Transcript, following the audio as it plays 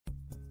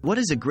What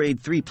is a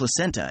grade 3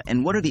 placenta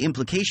and what are the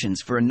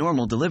implications for a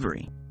normal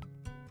delivery?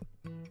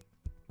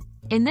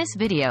 In this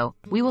video,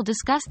 we will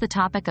discuss the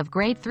topic of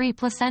grade 3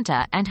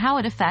 placenta and how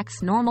it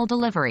affects normal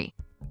delivery.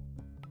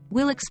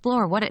 We'll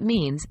explore what it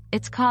means,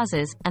 its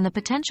causes, and the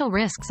potential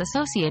risks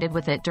associated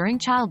with it during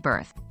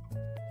childbirth.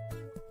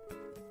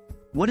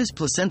 What is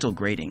placental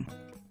grading?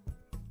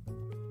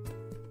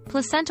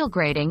 Placental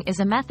grading is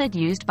a method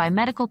used by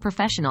medical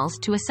professionals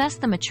to assess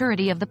the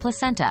maturity of the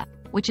placenta,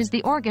 which is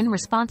the organ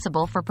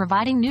responsible for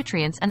providing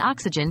nutrients and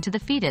oxygen to the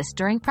fetus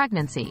during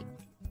pregnancy.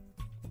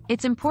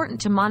 It's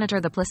important to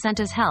monitor the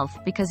placenta's health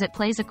because it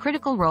plays a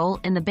critical role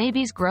in the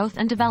baby's growth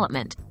and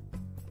development.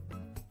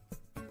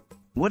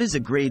 What is a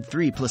grade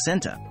 3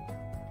 placenta?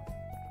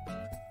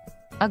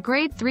 A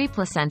grade 3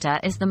 placenta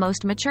is the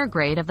most mature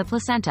grade of the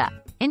placenta,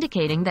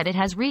 indicating that it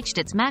has reached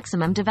its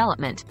maximum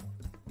development.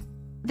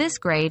 This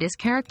grade is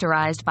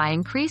characterized by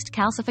increased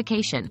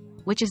calcification,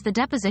 which is the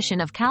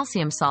deposition of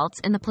calcium salts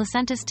in the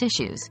placenta's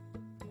tissues.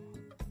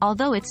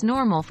 Although it's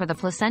normal for the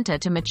placenta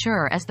to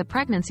mature as the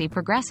pregnancy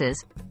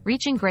progresses,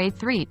 reaching grade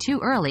 3 too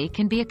early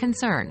can be a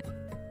concern.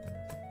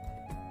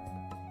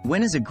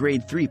 When is a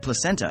grade 3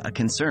 placenta a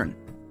concern?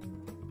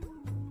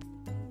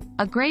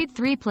 A grade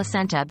 3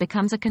 placenta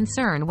becomes a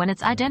concern when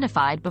it's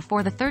identified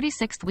before the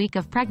 36th week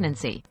of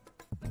pregnancy.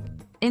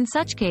 In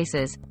such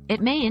cases, it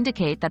may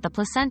indicate that the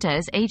placenta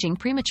is aging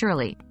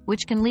prematurely,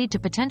 which can lead to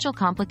potential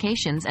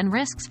complications and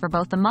risks for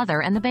both the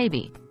mother and the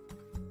baby.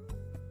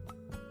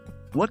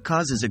 What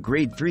causes a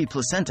grade 3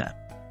 placenta?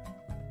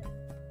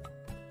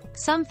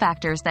 Some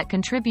factors that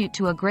contribute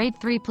to a grade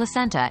 3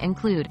 placenta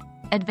include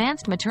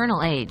advanced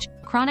maternal age,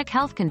 chronic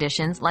health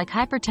conditions like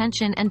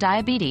hypertension and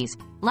diabetes,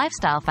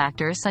 lifestyle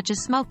factors such as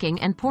smoking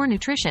and poor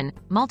nutrition,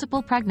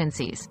 multiple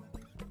pregnancies.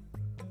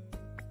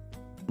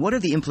 What are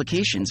the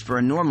implications for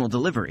a normal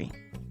delivery?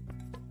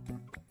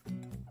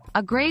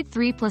 A grade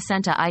 3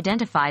 placenta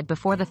identified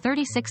before the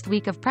 36th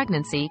week of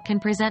pregnancy can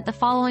present the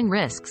following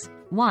risks.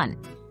 1.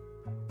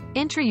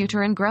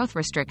 Intrauterine growth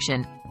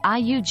restriction,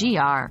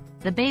 IUGR.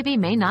 The baby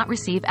may not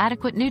receive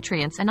adequate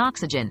nutrients and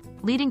oxygen,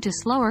 leading to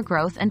slower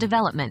growth and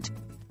development.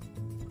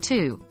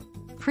 2.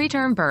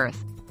 Preterm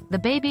birth. The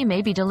baby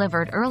may be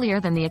delivered earlier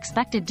than the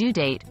expected due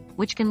date,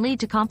 which can lead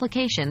to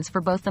complications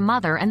for both the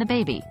mother and the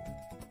baby.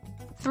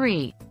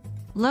 3.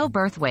 Low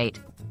birth weight.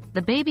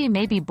 The baby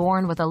may be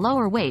born with a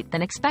lower weight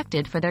than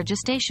expected for their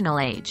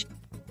gestational age.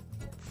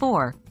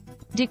 4.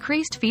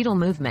 Decreased fetal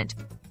movement.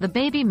 The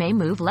baby may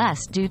move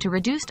less due to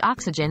reduced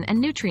oxygen and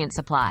nutrient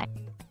supply.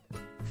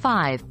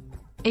 5.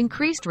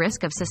 Increased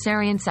risk of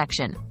cesarean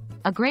section.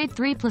 A grade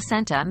 3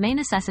 placenta may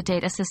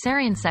necessitate a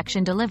cesarean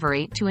section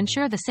delivery to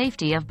ensure the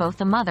safety of both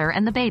the mother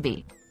and the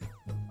baby.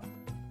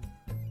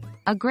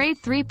 A grade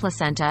 3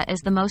 placenta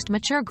is the most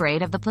mature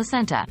grade of the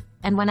placenta,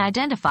 and when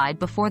identified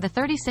before the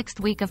 36th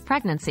week of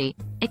pregnancy,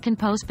 it can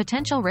pose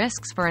potential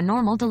risks for a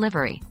normal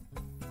delivery.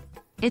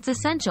 It's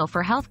essential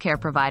for healthcare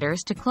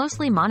providers to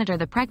closely monitor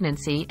the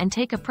pregnancy and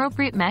take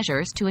appropriate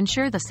measures to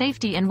ensure the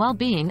safety and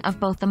well-being of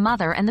both the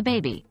mother and the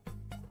baby.